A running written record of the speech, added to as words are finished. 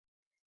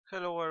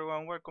Hello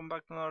everyone, welcome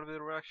back to another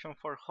video reaction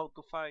for How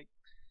to Fight.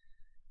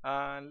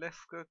 And let's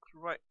get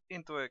right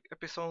into it.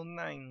 Episode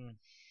 9.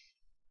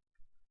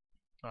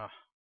 Ah,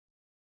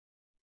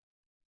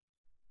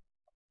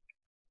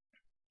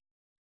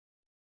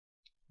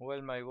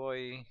 well, my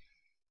boy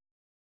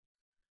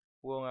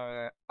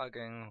won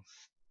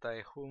against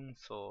Taehun,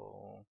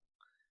 so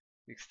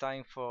it's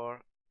time for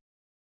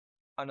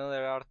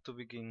another art to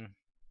begin.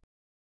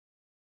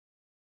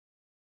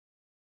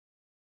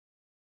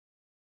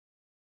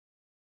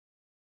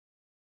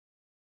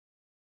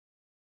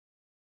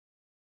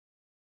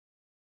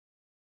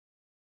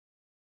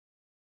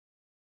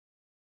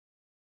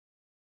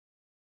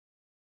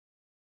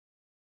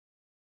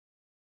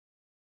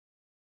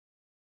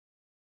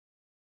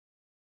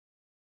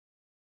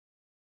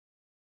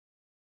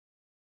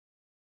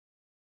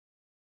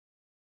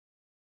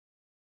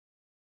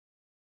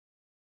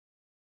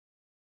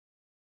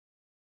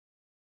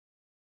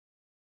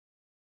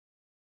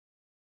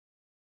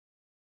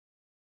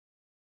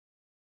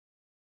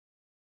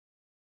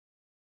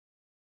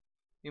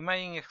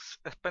 Imagine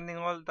spending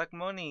all that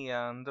money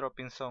and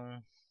dropping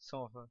some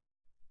of it.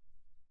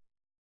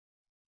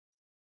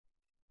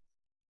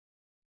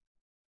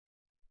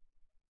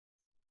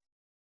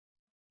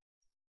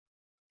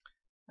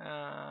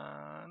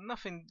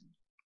 Nothing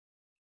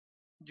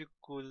you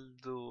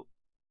could do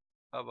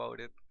about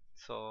it,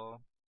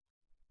 so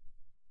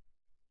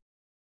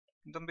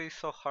don't be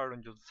so hard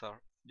on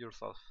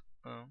yourself.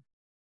 Uh,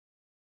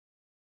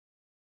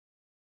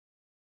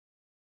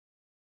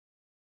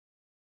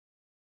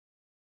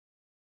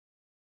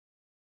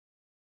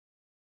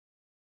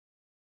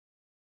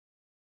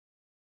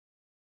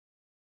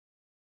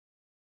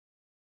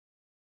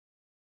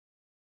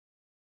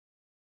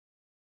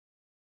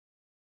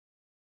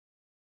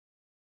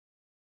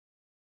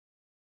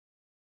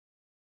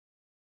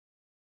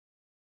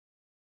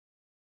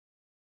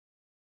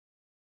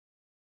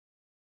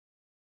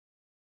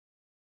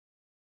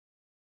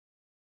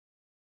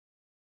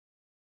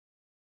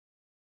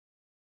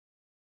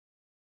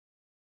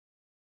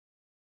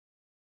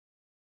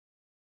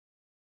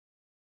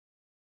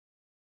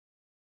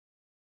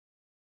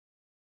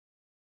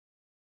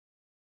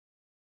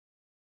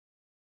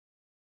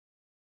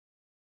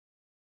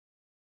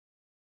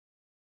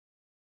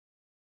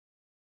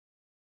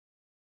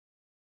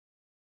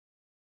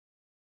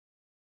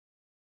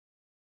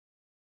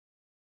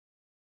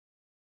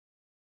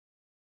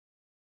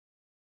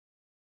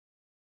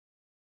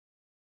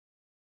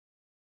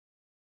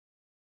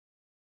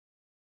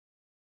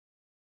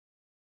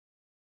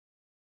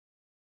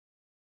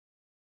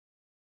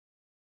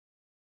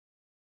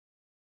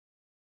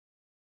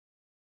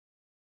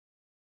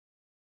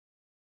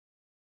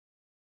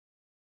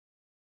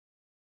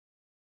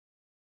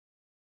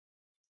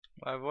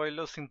 Avoid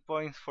losing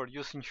points for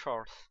using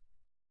shorts.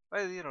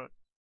 I didn't.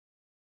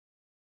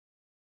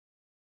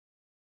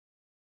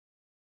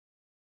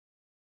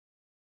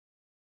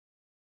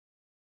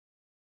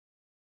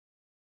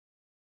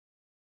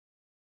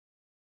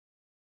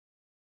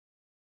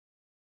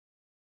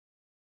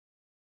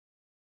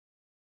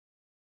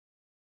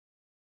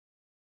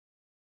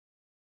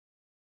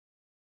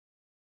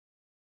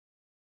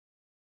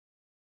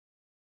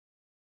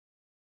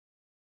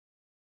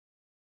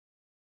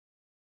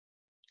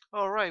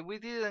 Alright, we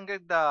didn't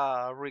get the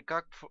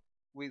recap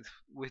with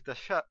with the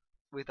chat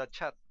with the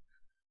chat.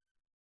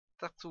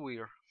 That's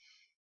weird.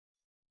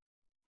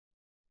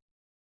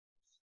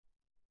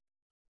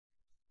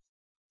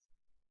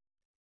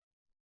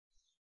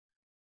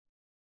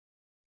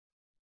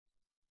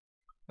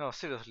 No,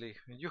 seriously,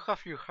 you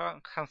have your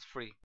hands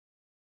free.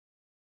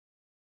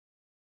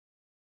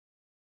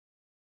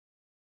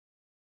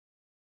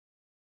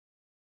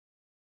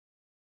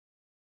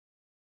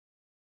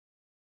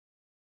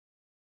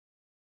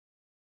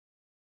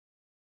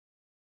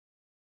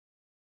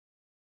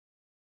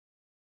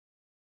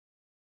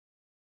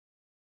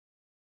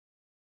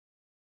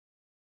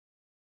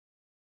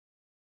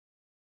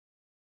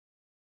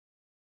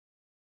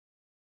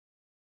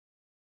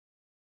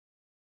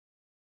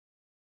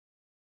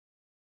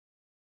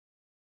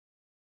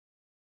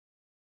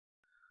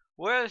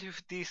 Well,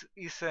 if this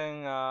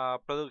isn't a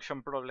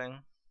production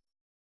problem.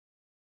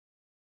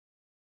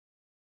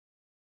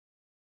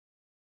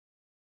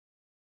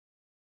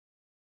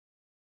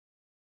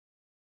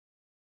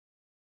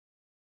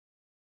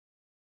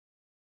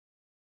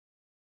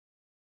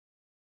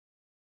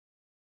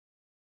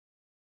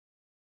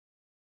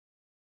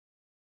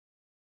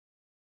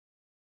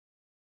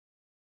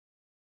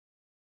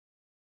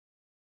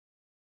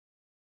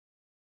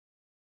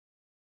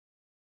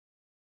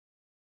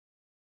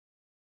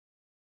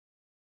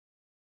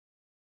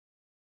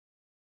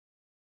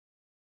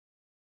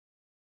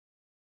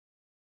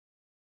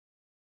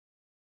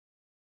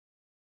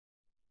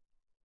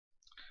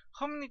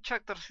 How many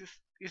chapters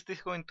is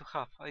this going to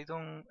have? I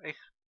don't.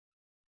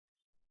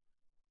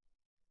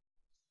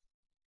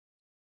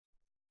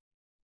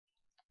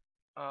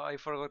 I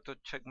forgot to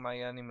check my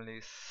anime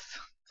list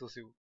to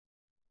see.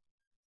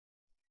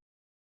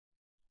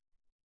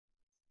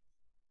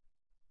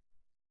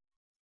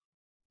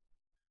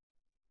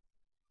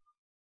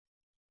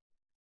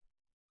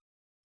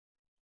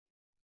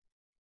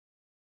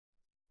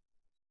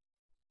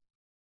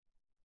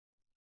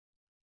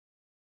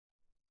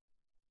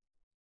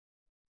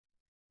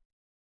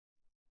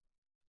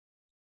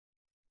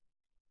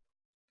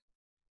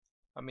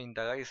 I mean,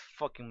 the guy is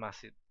fucking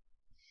massive.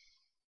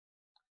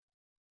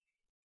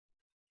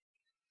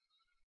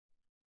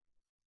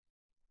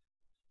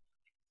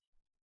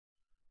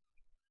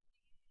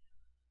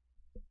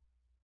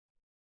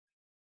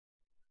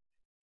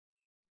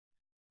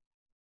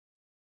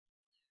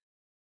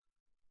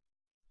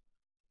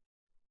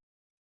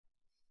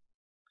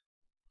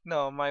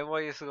 No, my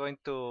boy is going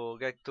to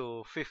get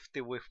to 50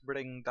 with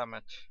brain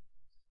damage.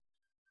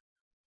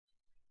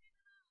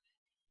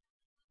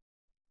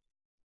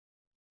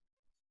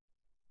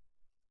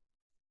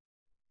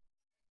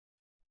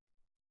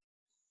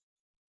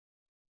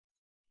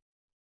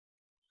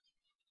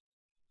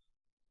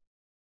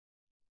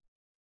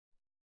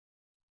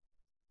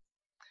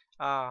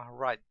 Ah,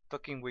 right,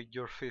 talking with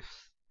your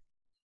fifth.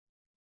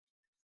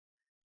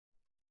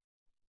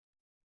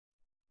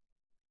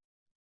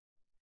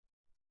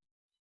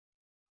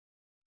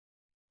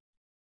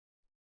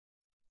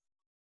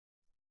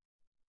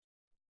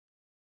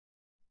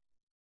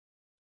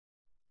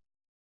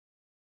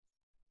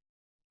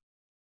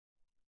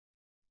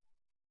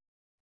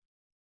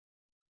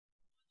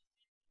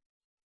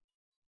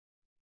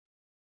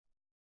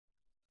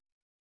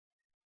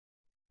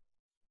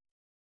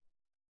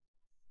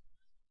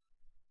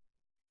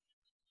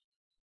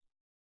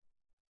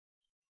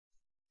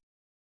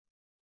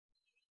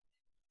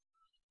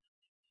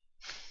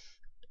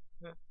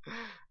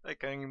 I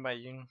can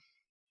imagine.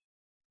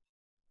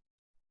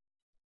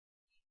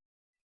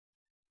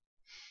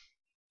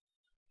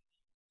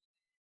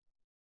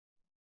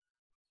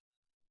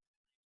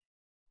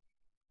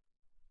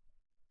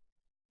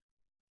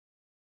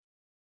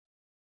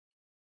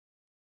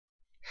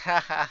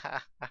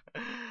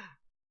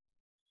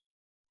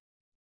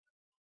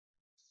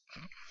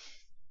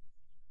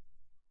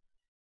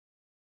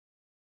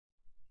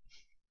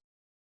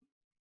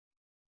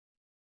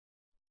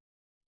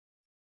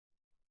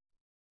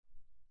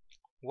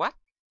 What?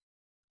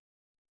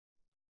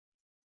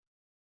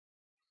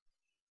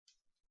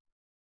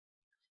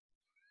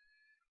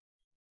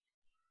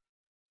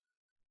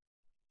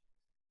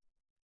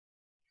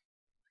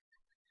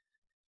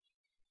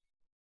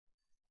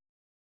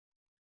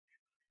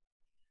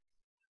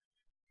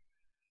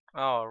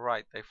 Oh,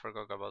 right, I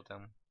forgot about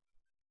them.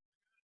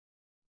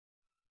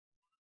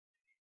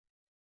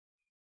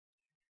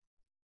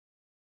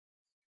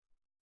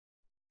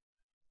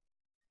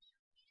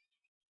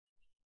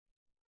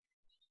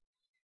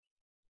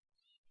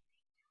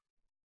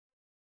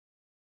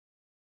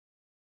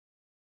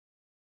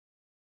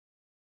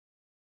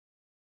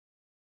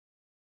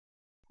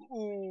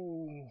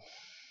 Ooh.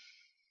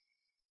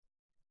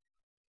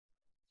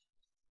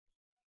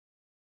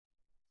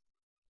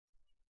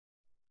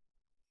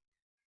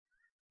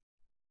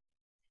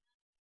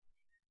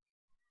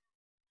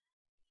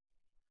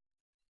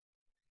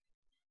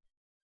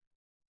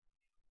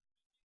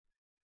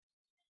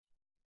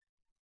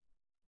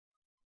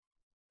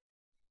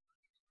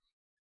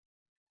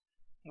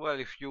 Well,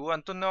 if you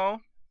want to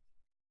know,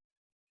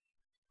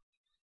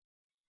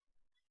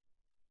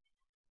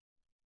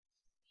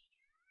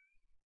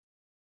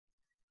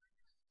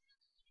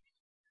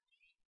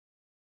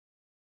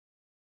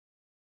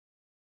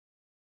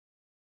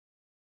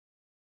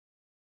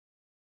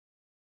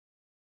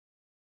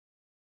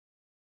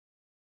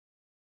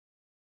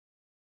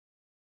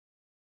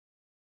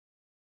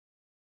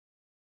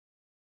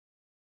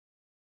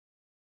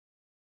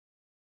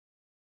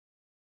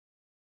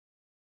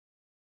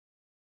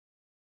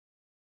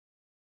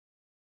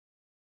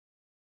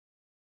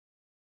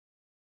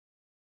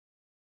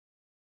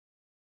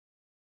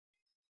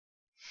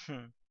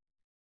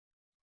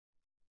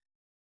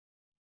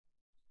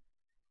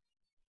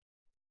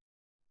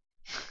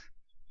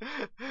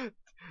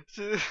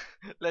 she,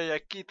 like a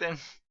kitten.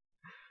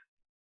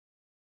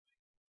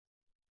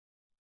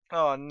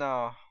 Oh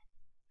no.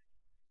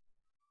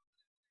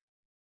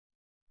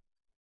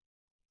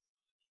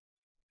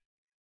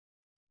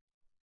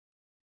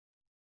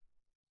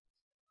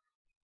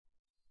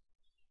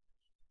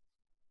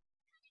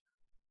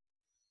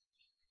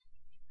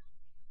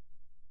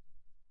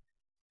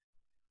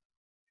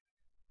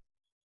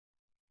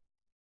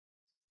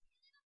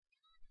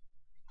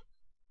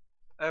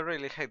 I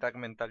really hate that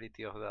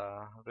mentality of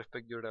the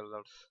respect your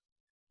elders.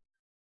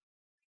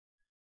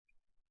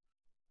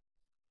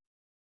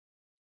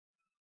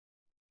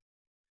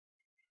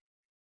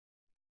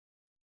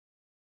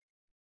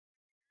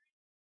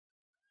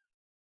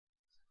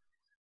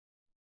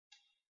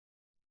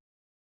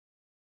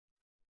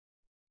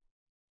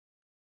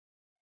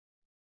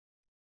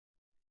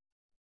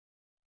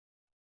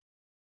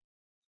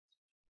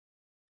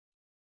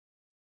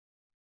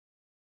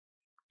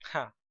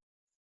 Ha.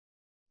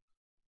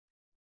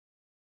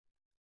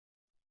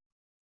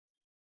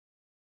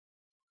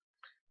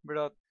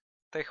 But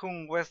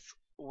Taehoon was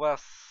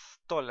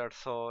taller,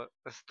 so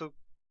stop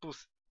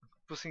pus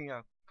pushing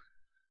out.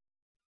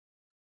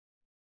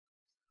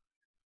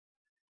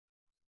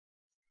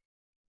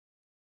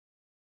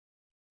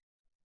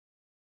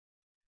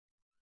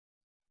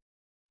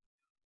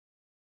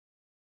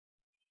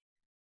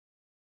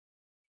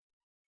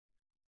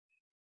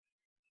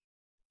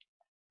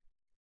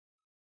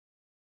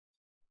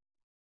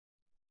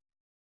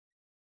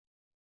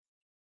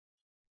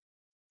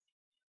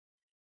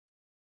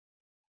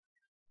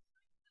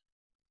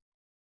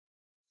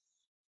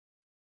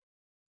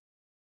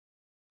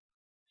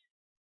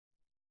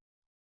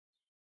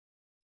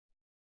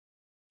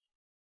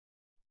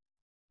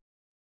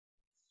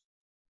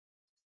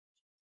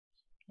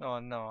 Oh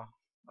no.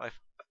 I.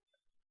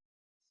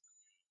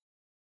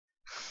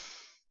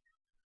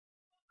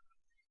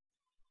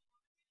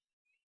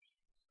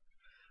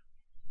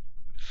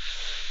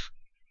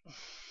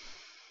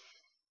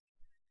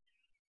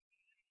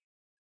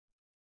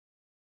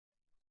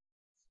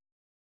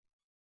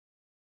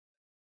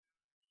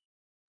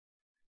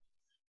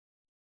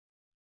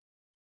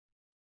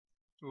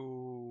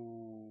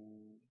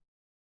 Ooh.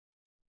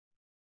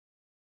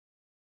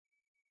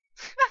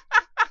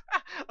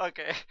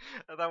 Okay,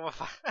 that was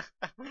fun.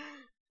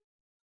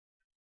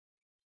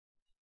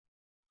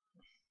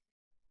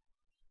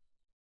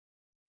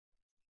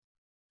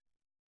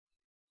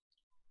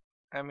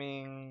 I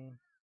mean,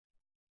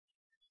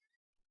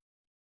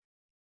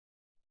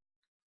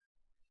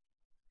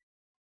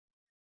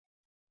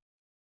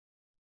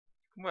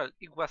 well,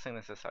 it wasn't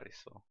necessary,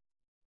 so.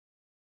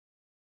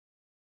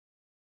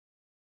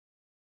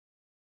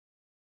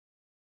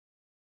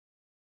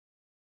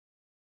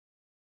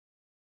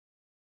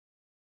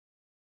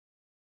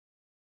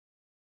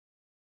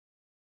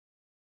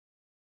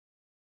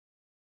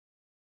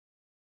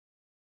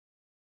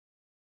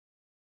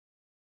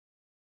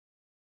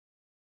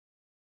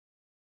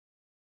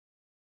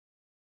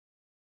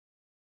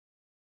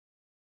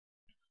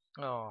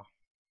 Oh,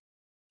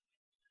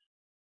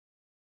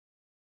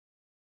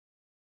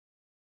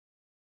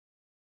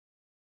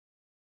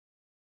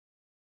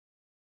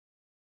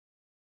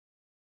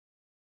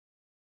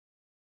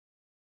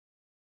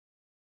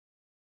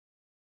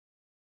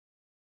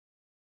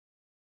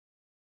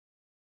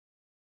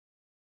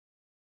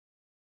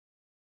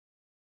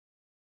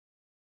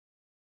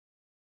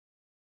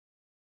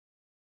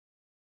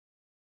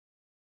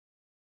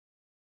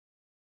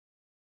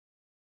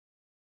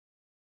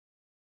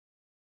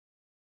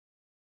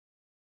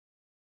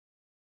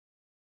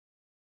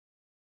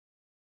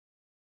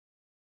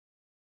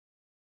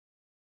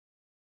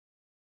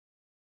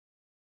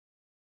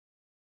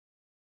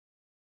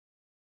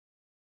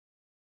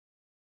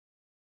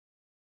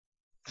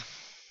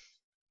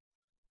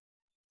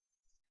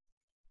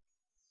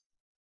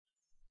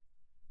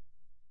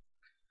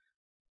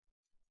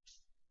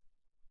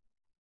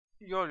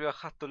 you always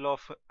have to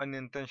love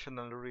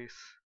unintentional risk.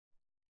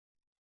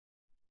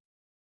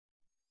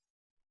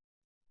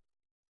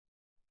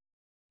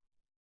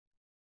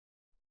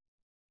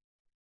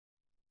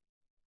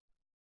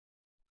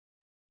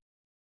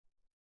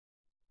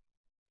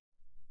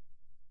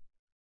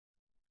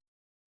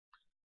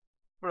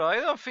 Bro, I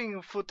don't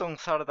think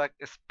futons are that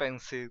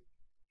expensive.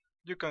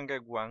 You can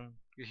get one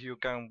if you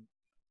can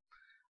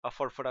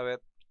afford for a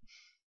bit.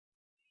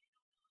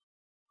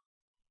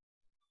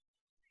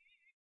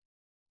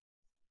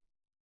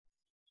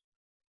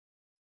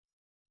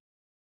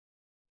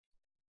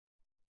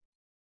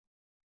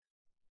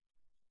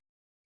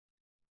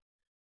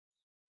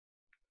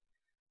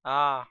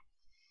 Ah,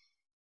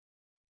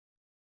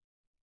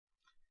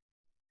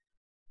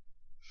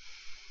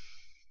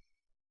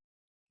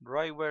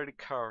 right where the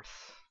cars.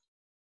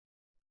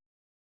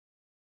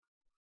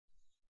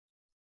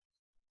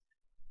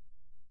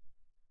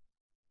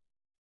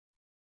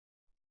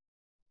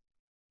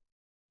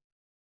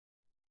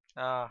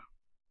 Ah,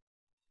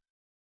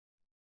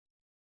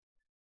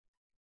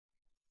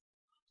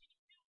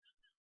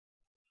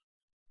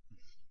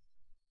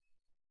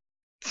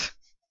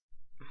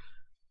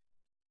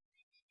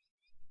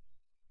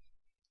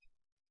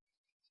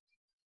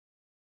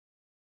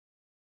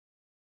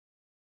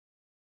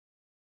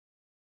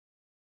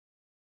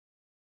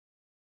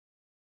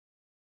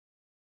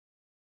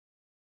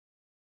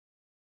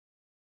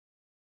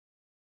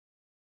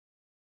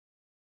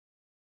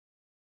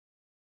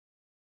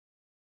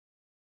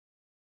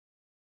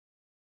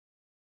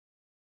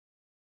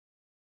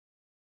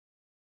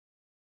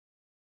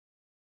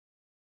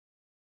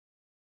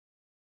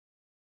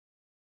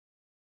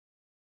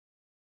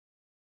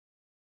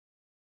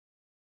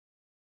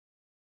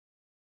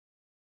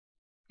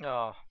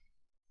 oh,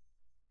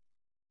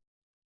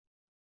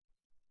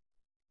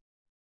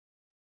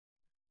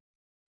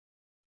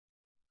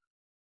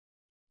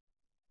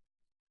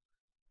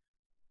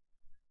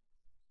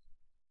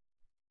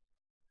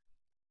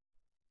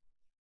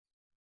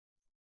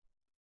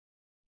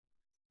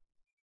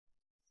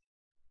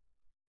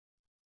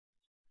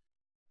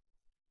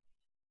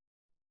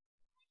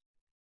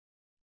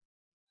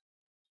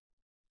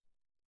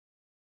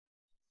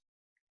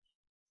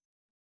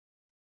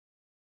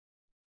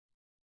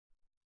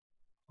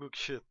 good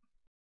shit.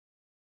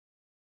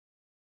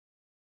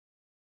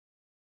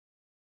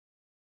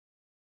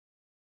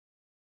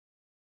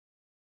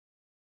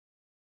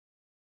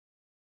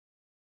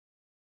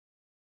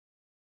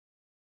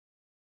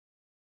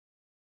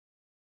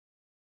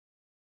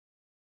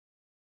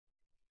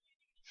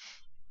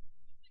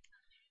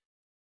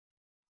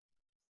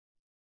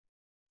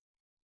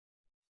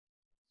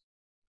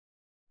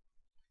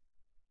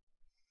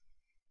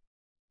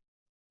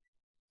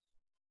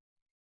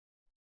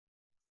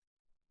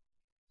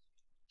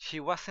 She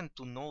wasn't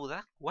to know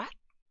that? What?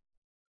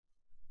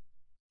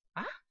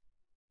 Huh?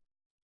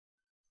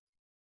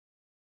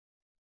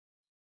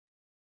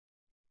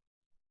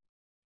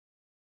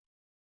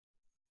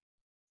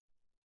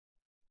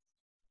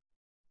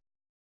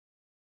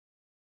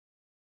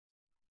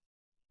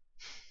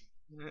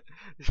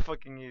 This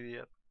fucking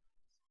idiot.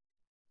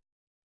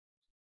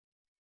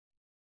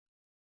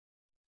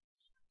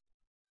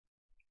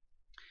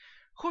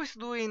 Who is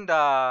doing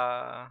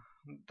the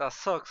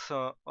socks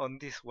on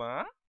this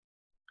one? Huh?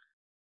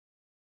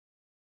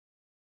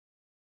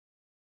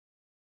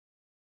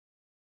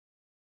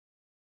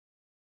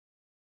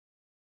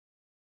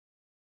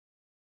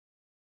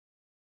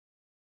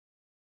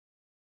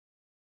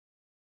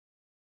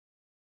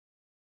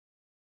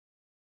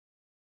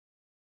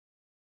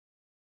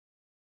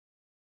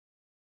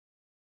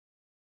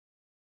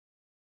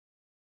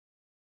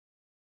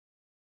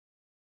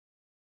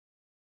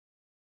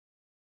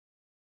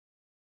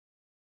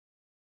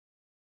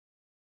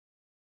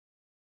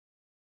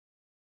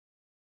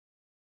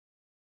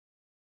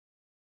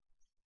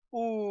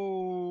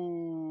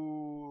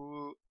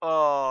 Ooh.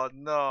 Oh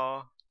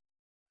no.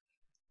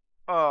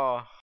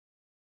 Oh.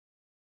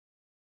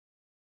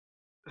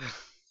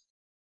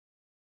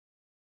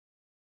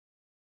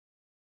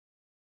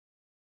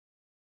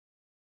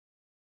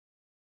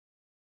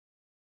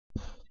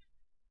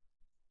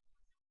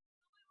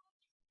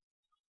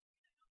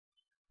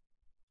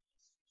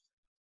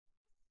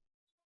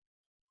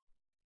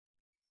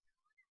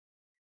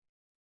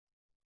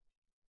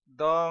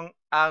 Don't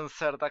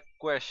answer that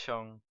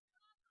question.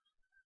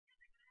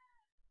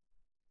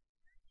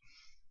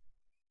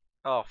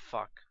 Oh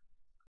fuck.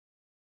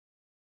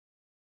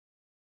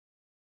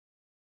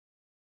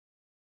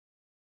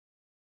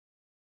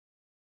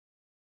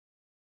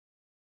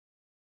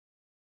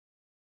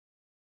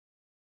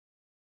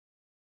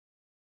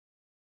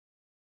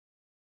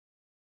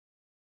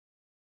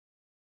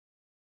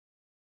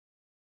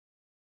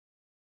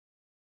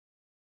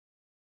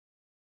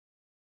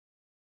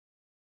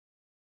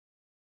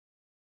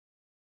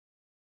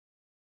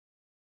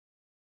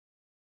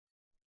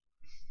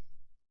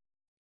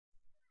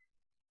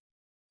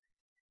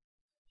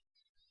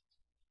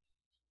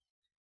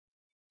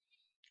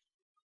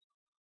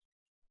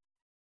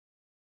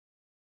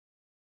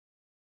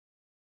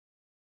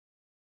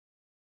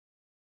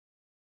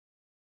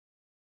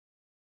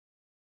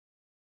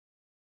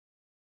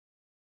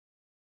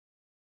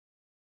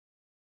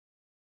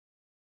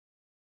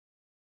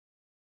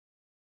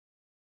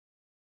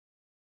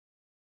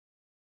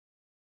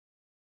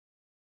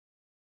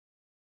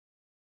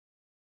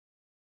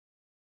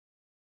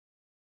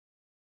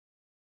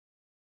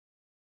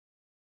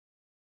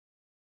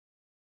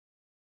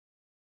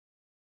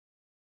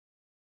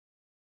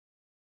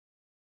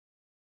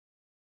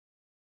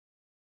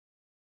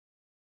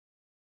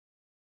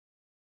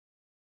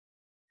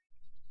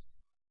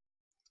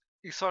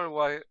 It's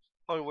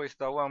always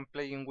the one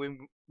playing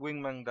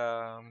wingman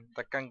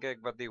that can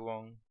get what they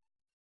want.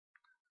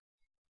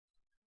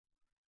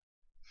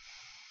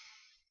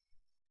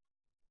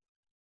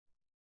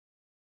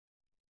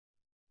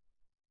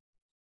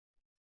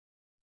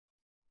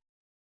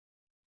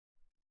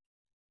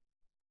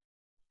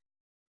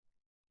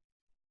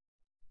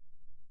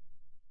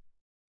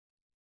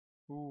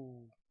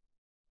 Ooh.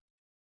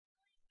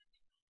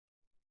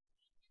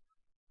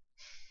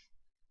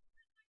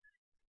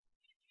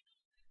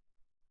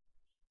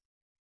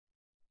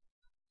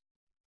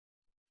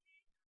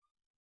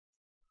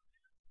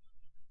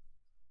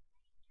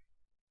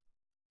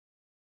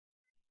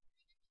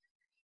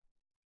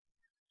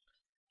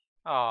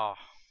 Oh.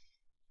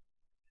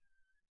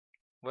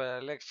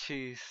 Well,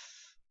 Alexi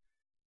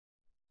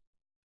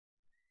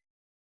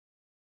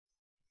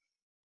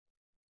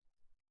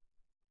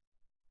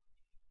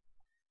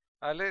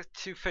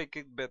fake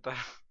it better.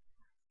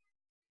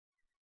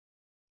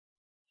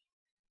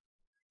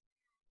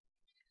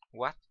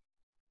 What?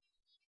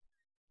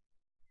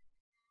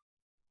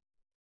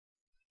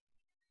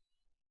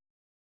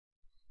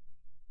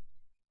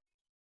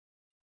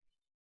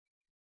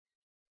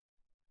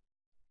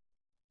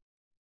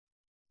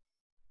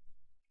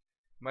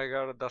 My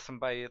girl doesn't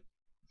buy it.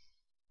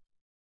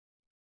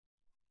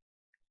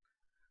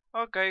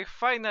 Okay,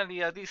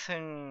 finally a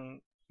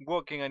decent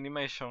walking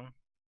animation.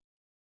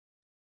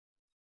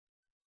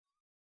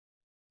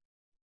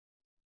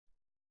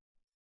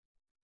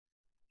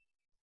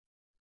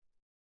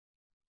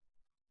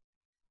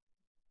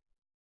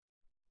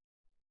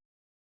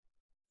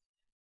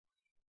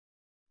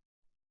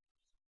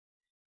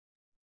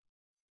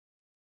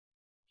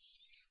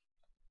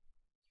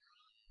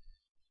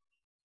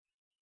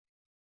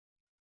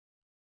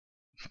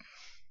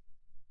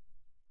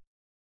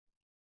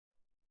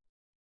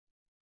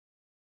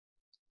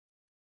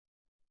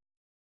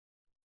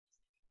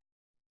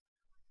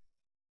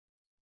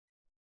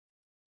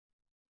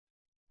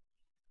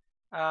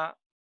 Uh,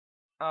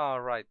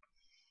 alright.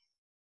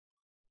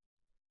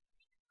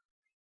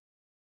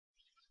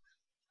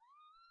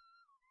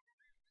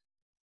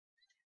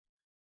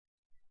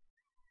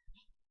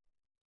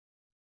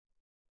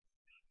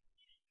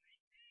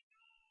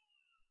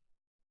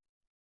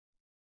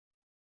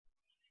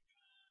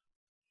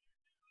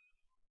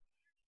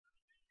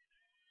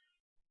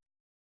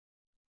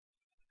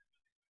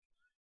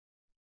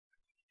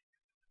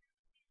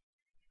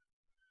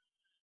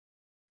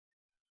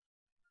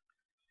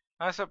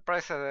 I'm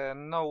surprised that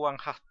no one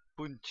has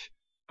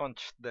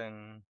punched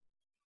them.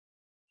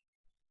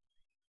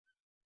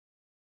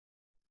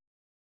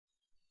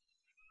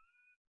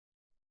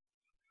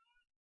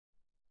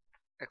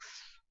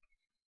 Ex-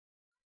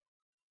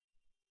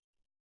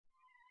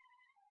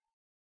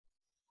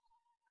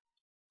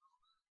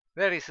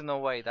 there is no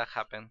way that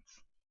happens.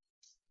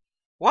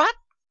 What?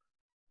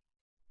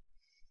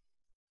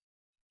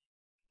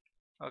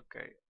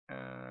 Okay.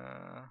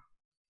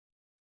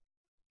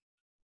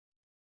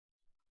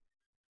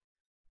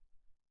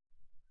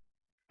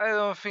 I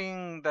don't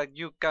think that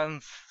you can,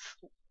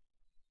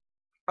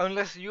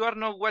 unless you are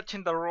not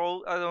watching the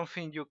road. I don't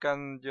think you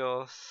can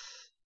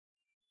just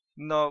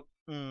not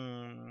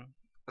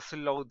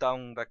slow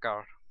down the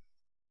car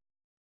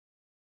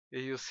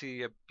if you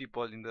see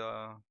people in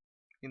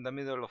the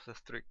middle of the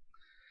street.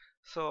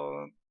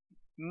 So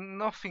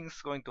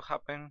nothing's going to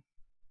happen.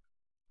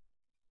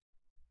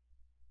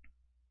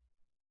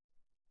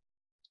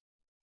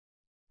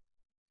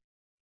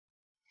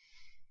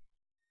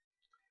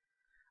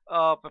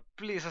 But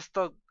please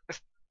stop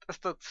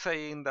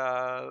saying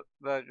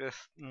that is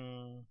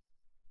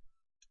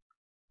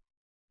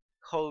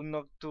how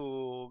not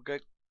to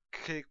get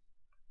kicked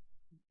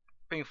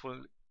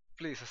painful.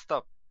 Please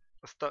stop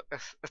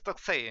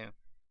saying.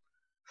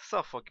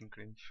 So fucking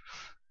cringe.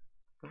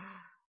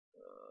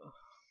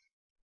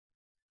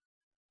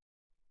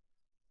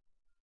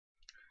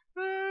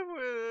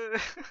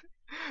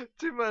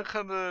 Estoy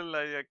manejando la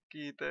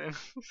yaquita.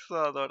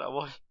 So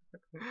adorable.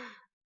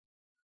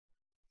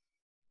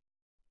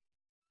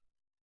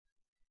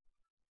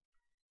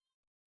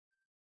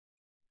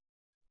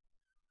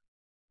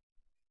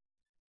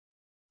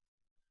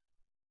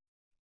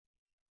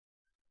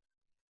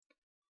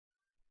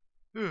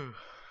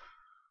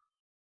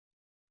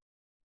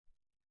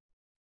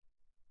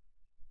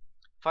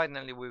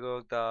 Finally, we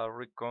got the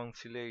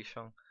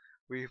reconciliation.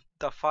 With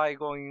the fight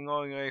going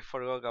on, I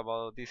forgot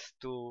about these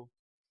two,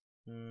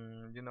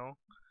 you know,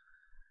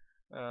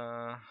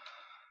 uh,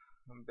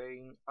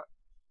 being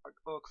at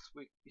odds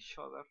with each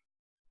other.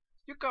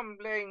 You can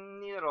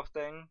blame neither of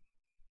them,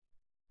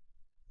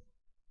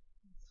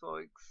 so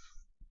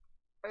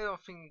I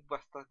don't think it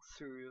was that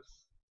serious.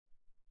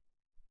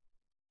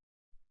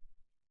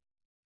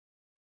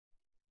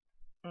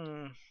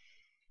 Mm,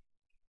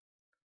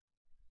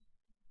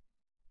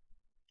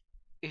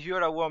 if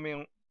you're a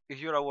woman, if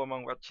you're a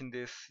woman watching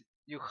this,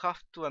 you have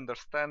to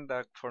understand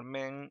that for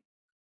men,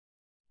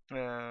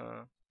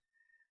 uh,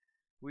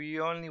 we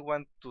only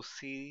want to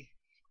see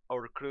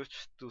our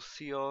crush to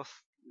see us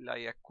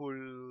like a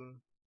cool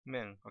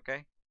man,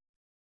 okay?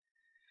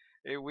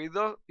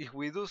 If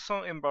we do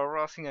some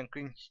embarrassing and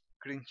cringe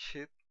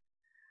shit,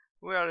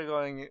 we are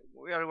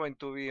going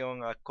to be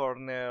on a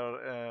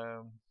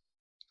corner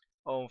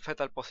on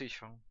fetal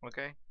position,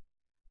 okay?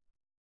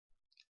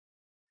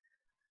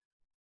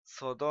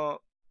 So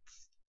don't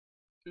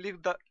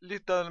leave that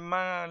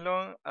man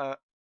alone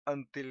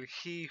until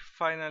he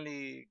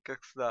finally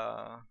gets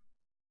the,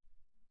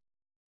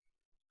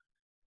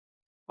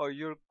 or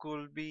you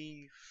could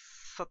be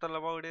subtle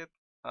about it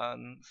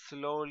and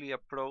slowly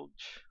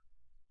approach.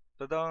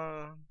 But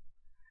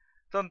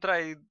don't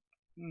try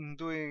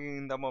doing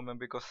in the moment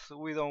because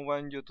we don't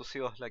want you to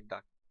see us like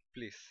that,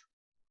 please.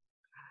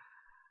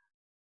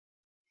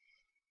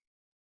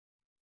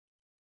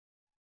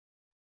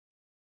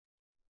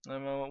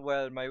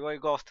 Well, my boy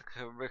Ghost,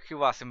 he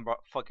was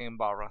fucking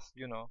embarrassed.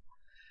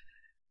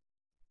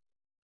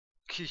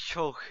 He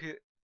showed he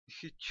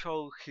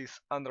showed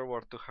his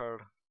underwear to her.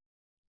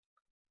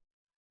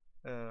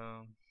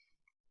 Um,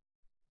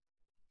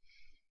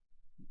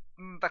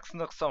 that's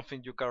not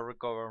something you can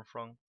recover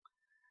from.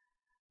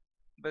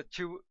 But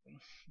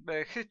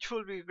but he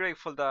should be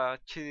grateful that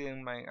she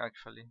didn't mind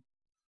actually.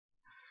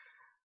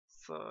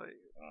 So,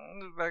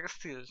 but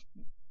still,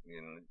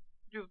 you know,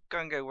 you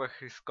can get where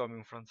he's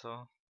coming from.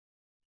 So,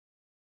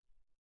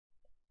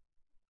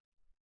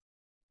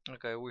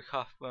 okay, we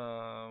have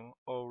our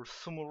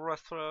sumo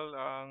wrestler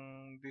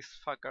and these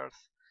fuckers.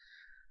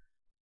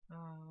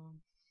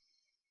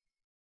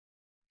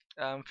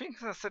 Um,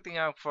 things are setting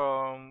up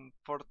for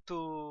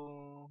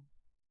two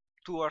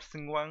hours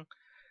in one.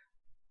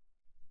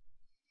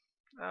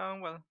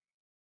 Well,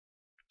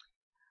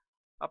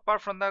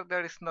 apart from that,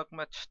 there is not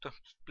much to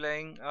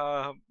explain.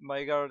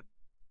 My girl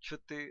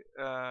Chuti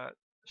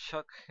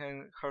shot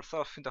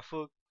herself in the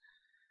foot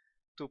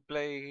to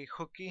play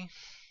hooky.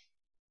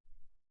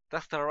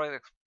 That's the right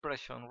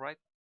expression, right?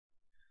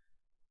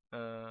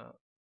 Uh,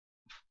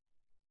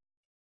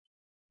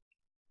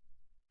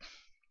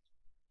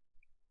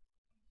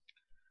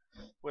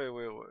 wait.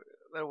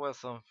 There was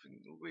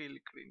something really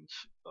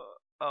cringe.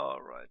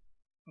 Alright.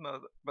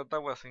 No, but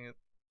that wasn't it.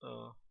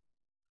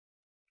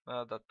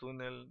 The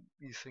tunnel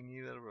isn't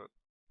either, but.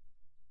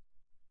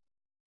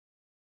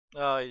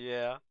 Oh,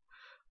 yeah.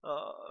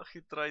 He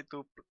tried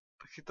to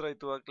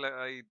act like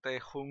a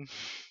Taehoon.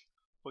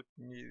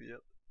 Fucking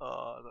idiot.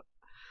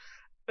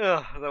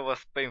 That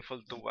was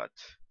painful to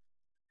watch.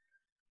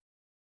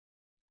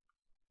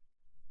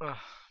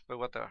 But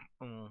whatever.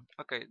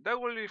 Okay, that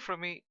will be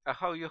from me. I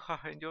hope you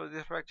have enjoyed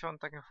this reaction.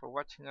 Thank you for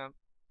watching and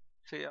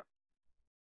see ya.